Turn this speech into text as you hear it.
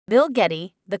Bill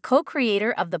Geddie, the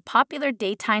co-creator of the popular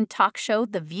daytime talk show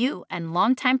The View and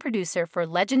longtime producer for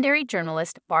legendary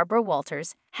journalist Barbara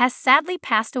Walters, has sadly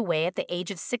passed away at the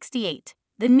age of 68.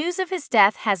 The news of his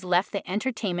death has left the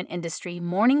entertainment industry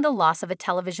mourning the loss of a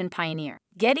television pioneer.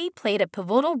 Geddie played a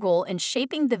pivotal role in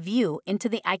shaping The View into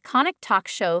the iconic talk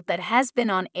show that has been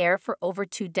on air for over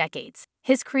 2 decades.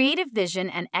 His creative vision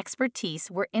and expertise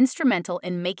were instrumental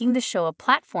in making the show a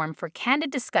platform for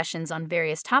candid discussions on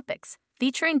various topics,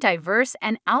 featuring diverse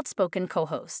and outspoken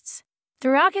co-hosts.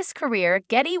 Throughout his career,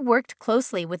 Geddie worked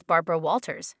closely with Barbara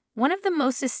Walters, one of the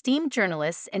most esteemed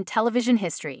journalists in television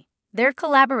history. Their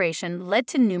collaboration led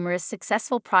to numerous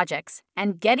successful projects,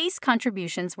 and Geddie's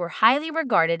contributions were highly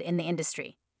regarded in the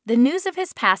industry. The news of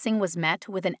his passing was met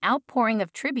with an outpouring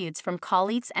of tributes from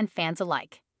colleagues and fans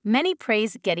alike. Many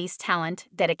praised Geddie's talent,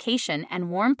 dedication, and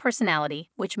warm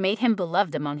personality, which made him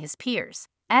beloved among his peers.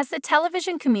 As the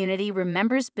television community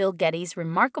remembers Bill Geddie's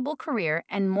remarkable career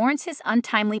and mourns his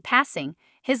untimely passing,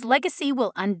 his legacy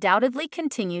will undoubtedly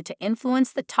continue to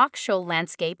influence the talk show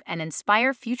landscape and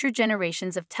inspire future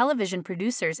generations of television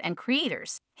producers and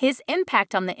creators. His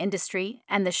impact on the industry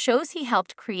and the shows he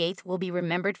helped create will be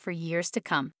remembered for years to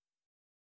come.